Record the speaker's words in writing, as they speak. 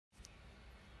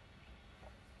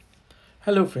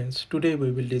Hello friends, today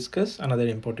we will discuss another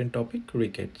important topic,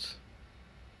 rickets.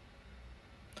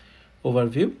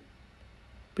 Overview.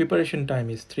 Preparation time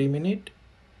is 3 minutes.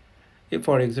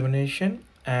 For examination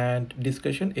and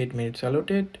discussion 8 minutes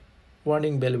allotted.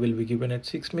 Warning bell will be given at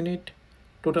 6 minutes.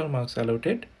 Total marks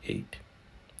allotted 8.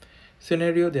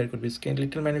 Scenario, there could be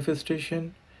skeletal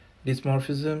manifestation,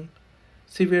 dysmorphism,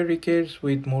 severe rickets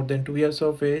with more than 2 years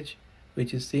of age,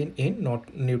 which is seen in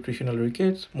not nutritional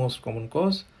rickets, most common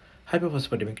cause,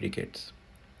 hypophosphatemic rickets.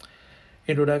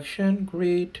 Introduction,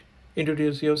 greet,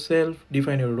 introduce yourself,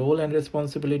 define your role and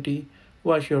responsibility,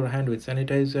 wash your hand with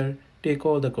sanitizer, take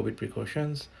all the COVID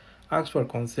precautions, ask for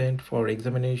consent for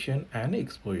examination and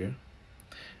exposure.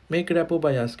 Make rapport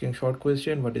by asking short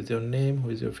question, what is your name,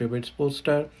 who is your favorite sports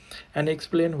star, and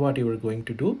explain what you are going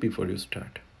to do before you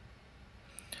start.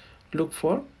 Look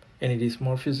for any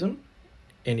dysmorphism,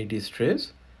 any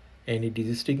distress, any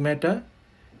disease stigmata,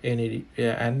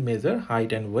 and measure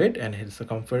height and weight and head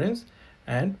circumference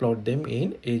and plot them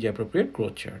in age appropriate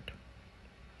growth chart.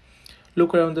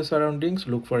 Look around the surroundings,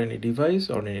 look for any device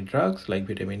or any drugs like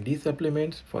vitamin D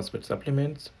supplements, phosphate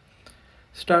supplements.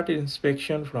 Start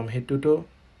inspection from head to toe.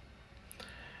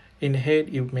 In head,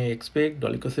 you may expect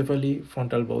dolichocephaly,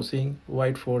 frontal bossing,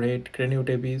 wide forehead,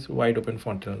 craniotabes, wide open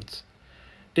frontals.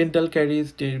 Dental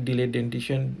caries, delayed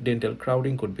dentition, dental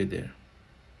crowding could be there.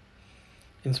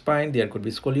 In spine, there could be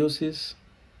scoliosis.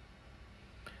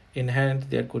 In hands,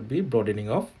 there could be broadening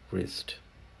of wrist.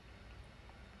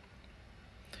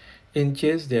 In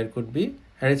chest, there could be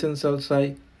Harrison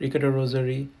sulci, ricketa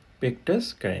rosary,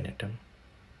 pectus carinatum.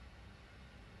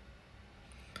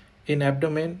 In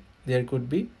abdomen, there could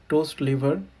be toast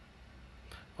liver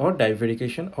or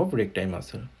divarication of recti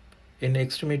muscle. In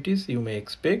extremities, you may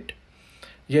expect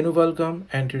genu-valgum,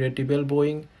 anterior tibial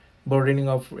bowing, broadening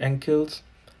of ankles,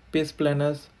 pes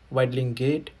planus, widening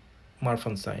gait,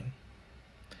 Marfan sign.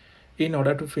 In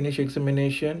order to finish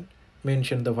examination,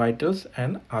 mention the vitals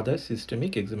and other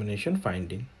systemic examination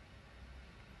finding.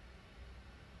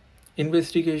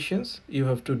 Investigations, you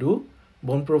have to do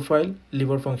bone profile,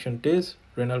 liver function test,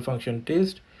 renal function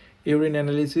test, urine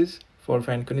analysis for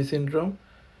Fanconi syndrome,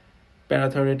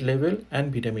 parathyroid level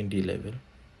and vitamin D level.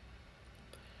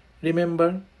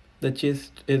 Remember the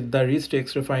wrist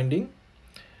X-ray finding.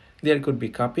 There could be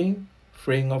cupping,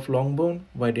 fraying of long bone,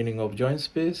 widening of joint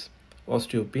space,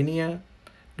 osteopenia,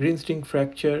 green string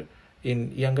fracture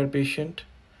in younger patient,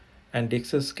 and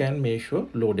DEXA scan may show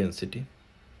low density.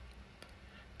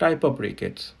 Type of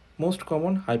rickets. Most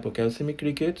common hypocalcemic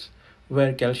rickets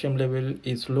where calcium level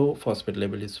is low, phosphate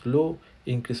level is low,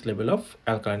 increased level of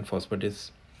alkaline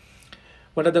phosphatase.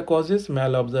 What are the causes?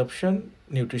 Malabsorption,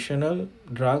 nutritional,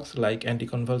 drugs like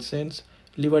anticonvulsants,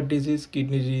 liver disease,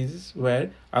 kidney disease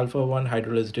where alpha-1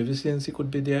 hydrolase deficiency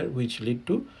could be there, which lead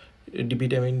to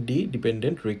vitamin D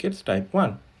dependent rickets type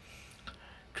 1.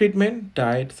 Treatment,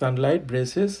 diet, sunlight,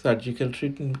 braces, surgical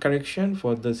treatment correction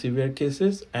for the severe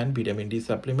cases and vitamin D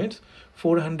supplements,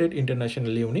 400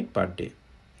 international unit per day.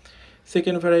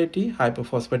 Second variety,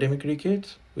 hypophosphatemic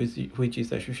rickets, which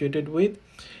is associated with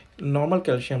normal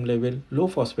calcium level, low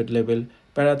phosphate level,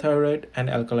 parathyroid and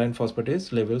alkaline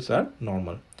phosphatase levels are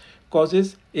normal.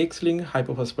 Causes X-linked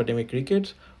hypophosphatemic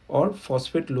rickets or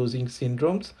phosphate losing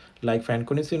syndromes like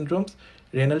Fanconi syndromes,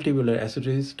 renal tubular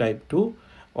acidosis type 2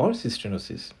 or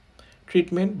cystinosis.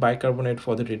 Treatment, bicarbonate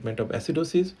for the treatment of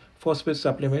acidosis, phosphate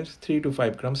supplements 3 to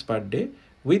 5 grams per day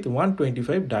with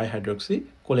 125 dihydroxy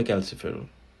cholecalciferol.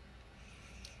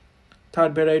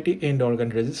 Third variety, end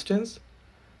organ resistance,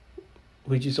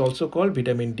 which is also called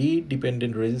vitamin D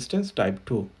dependent resistance type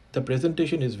 2. The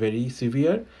presentation is very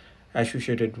severe,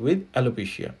 associated with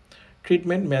alopecia.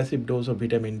 Treatment, massive dose of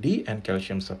vitamin D and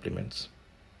calcium supplements.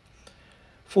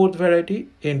 Fourth variety,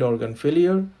 end organ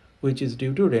failure, which is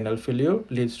due to renal failure,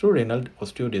 leads to renal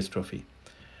osteodystrophy.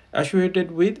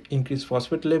 Associated with increased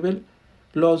phosphate level,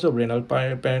 loss of renal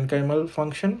parenchymal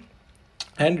function,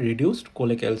 and reduced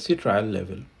cholecalciferol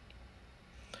level.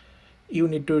 You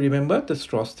need to remember the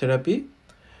Strauss therapy,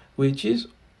 which is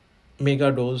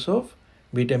mega dose of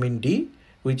vitamin D,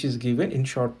 which is given in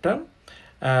short term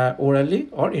orally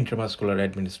or intramuscular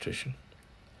administration.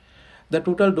 The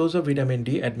total dose of vitamin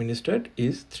D administered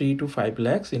is 3 to 5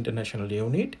 lakhs international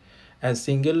unit as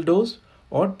single dose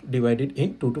or divided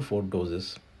in 2 to 4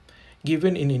 doses,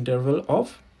 given in interval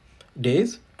of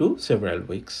days to several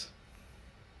weeks.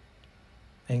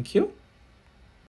 Thank you.